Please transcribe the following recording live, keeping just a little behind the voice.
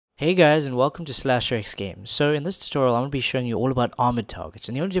Hey guys, and welcome to /X Games. So in this tutorial I'm going to be showing you all about armored targets,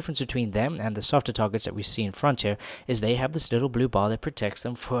 and the only difference between them and the softer targets that we see in front here is they have this little blue bar that protects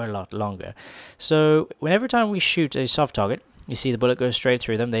them for a lot longer. So whenever time we shoot a soft target, you see the bullet goes straight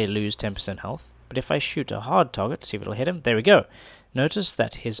through them, they lose 10% health. But if I shoot a hard target, see if it'll hit him, there we go. Notice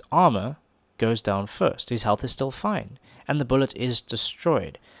that his armor goes down first, his health is still fine, and the bullet is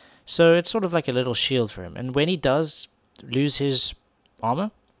destroyed. So it's sort of like a little shield for him, and when he does lose his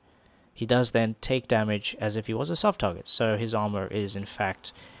armor, he does then take damage as if he was a soft target, so his armor is in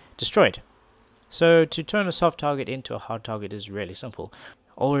fact destroyed. So to turn a soft target into a hard target is really simple.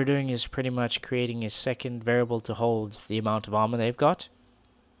 All we're doing is pretty much creating a second variable to hold the amount of armor they've got,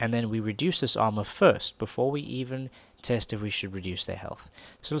 and then we reduce this armor first before we even test if we should reduce their health.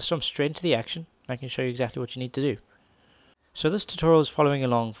 So let's jump straight into the action. I can show you exactly what you need to do. So this tutorial is following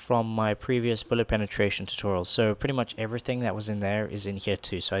along from my previous bullet penetration tutorial, so pretty much everything that was in there is in here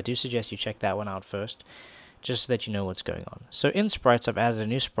too, so I do suggest you check that one out first, just so that you know what's going on. So in sprites I've added a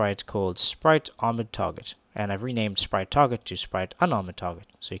new sprite called Sprite Armored Target, and I've renamed Sprite Target to Sprite Unarmored Target.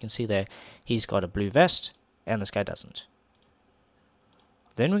 So you can see there, he's got a blue vest, and this guy doesn't.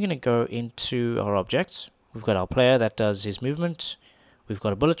 Then we're going to go into our objects. We've got our player that does his movement. We've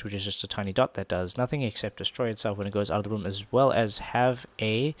got a bullet, which is just a tiny dot that does nothing except destroy itself when it goes out of the room, as well as have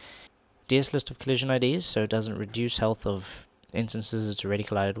a DS list of collision IDs, so it doesn't reduce health of instances it's already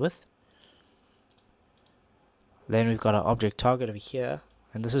collided with. Then we've got our object target over here,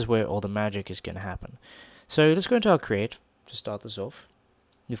 and this is where all the magic is going to happen. So let's go into our create to start this off.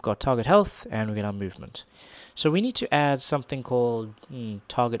 We've got target health, and we get our movement. So we need to add something called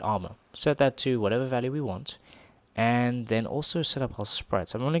target armor. Set that to whatever value we want. And then also set up our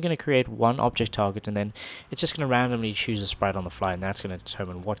sprites. I'm only going to create one object target, and then it's just going to randomly choose a sprite on the fly, and that's going to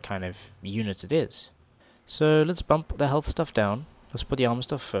determine what kind of unit it is. So let's bump the health stuff down. Let's put the armor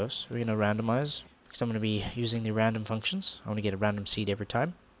stuff first. We're going to randomize, because I'm going to be using the random functions. I want to get a random seed every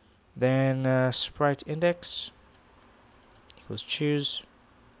time. Then sprite index equals choose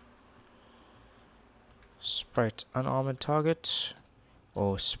sprite unarmored target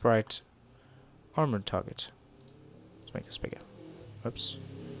or sprite armored target. Make this bigger. Oops.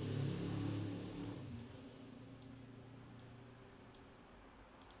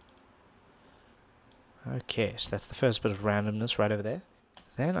 Okay, so that's the first bit of randomness right over there.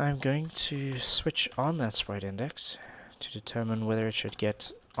 Then I'm going to switch on that sprite index to determine whether it should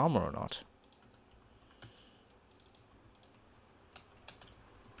get armor or not.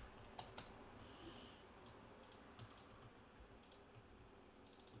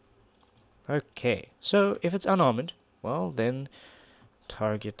 Okay, so if it's unarmored, well, then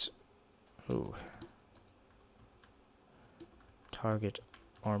target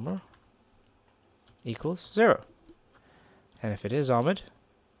armor equals 0. And if it is armored,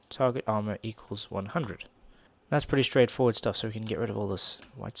 target armor equals 100. That's pretty straightforward stuff, so we can get rid of all this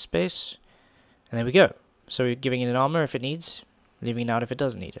white space. And there we go. So we're giving it an armor if it needs, leaving it out if it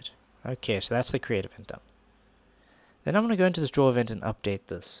doesn't need it. Okay, so that's the create event done. Then I'm going to go into this draw event and update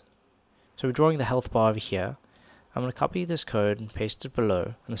this. So we're drawing the health bar over here. I'm going to copy this code and paste it below,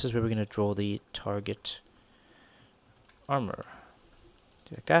 and this is where we're going to draw the target armor.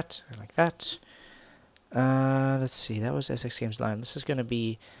 Do like that, and like that. Let's see, that was SX Games line. This is going to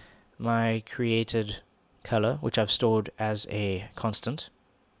be my created color, which I've stored as a constant.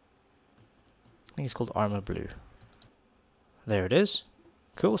 I think it's called armor blue. There it is.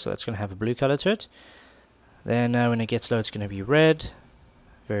 Cool, so that's going to have a blue color to it. Then when it gets low, it's going to be red.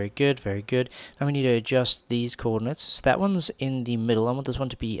 Very good, very good. Now we need to adjust these coordinates. So that one's in the middle. I want this one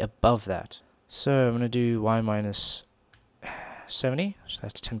to be above that. So I'm going to do y minus 70. So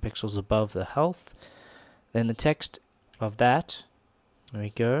that's 10 pixels above the health. Then the text of that. There we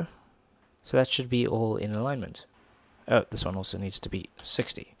go. So that should be all in alignment. Oh, this one also needs to be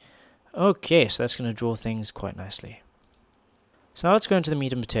 60. Okay, so that's going to draw things quite nicely. So now let's go into the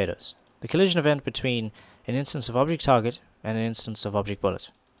meat and potatoes. The collision event between an instance of object target and an instance of object bullet.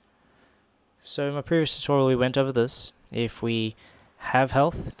 So in my previous tutorial we went over this. If we have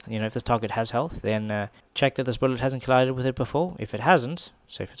health, if this target has health, then check that this bullet hasn't collided with it before. If it hasn't,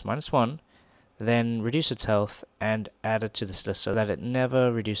 so if it's -1, then reduce its health and add it to this list so that it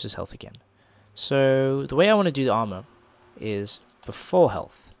never reduces health again. So the way I want to do the armor is before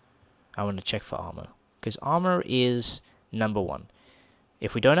health, I want to check for armor, because armor is number 1.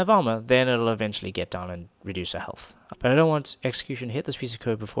 If we don't have armor, then it'll eventually get down and reduce our health. But I don't want execution to hit this piece of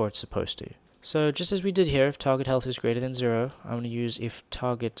code before it's supposed to. So just as we did here, if target health is greater than 0, I'm going to use if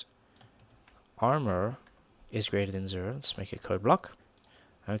target armor is greater than 0. Let's make a code block.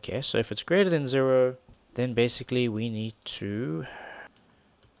 Okay, so if it's greater than 0, then basically we need to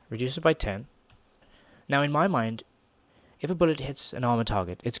reduce it by 10. Now in my mind, if a bullet hits an armor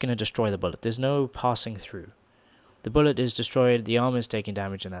target, it's going to destroy the bullet. There's no passing through. The bullet is destroyed, the armor is taking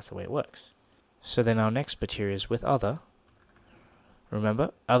damage, and that's the way it works. So then our next bit here is with other. Remember,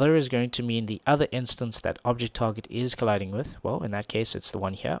 other is going to mean the other instance that object target is colliding with. Well, in that case, it's the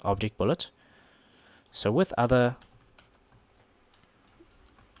one here, object bullet. So with other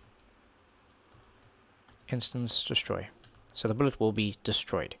instance destroy. So the bullet will be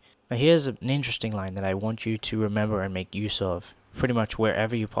destroyed. Now here's an interesting line that I want you to remember and make use of pretty much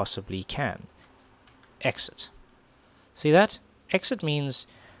wherever you possibly can. Exit. See that? Exit means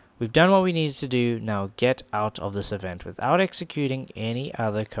we've done what we needed to do, now get out of this event without executing any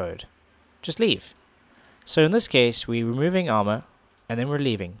other code. Just leave. So in this case, we're removing armor, and then we're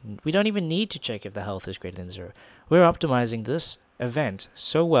leaving. We don't even need to check if the health is greater than 0. We're optimizing this event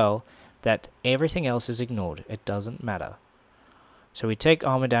so well that everything else is ignored. It doesn't matter. So we take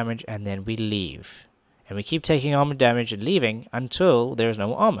armor damage, and then we leave. And we keep taking armor damage and leaving until there's no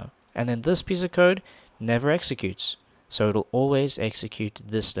more armor. And then this piece of code never executes. So it'll always execute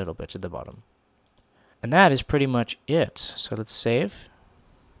this little bit at the bottom. And that is pretty much it. So let's save.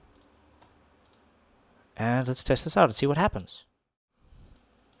 And let's test this out and see what happens.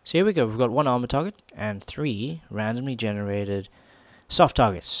 So here we go. We've got 1 armor target and 3 randomly generated soft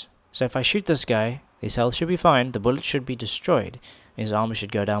targets. So if I shoot this guy, his health should be fine, the bullet should be destroyed, and his armor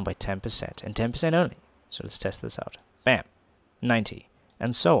should go down by 10%, and 10% only. So let's test this out. Bam. 90.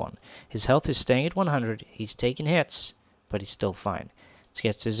 And so on. His health is staying at 100, he's taking hits, but he's still fine. Let's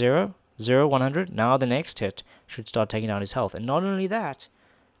get to 0, 0, 100. Now the next hit should start taking down his health. And not only that,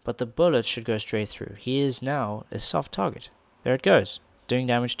 but the bullet should go straight through. He is now a soft target. There it goes, doing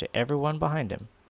damage to everyone behind him.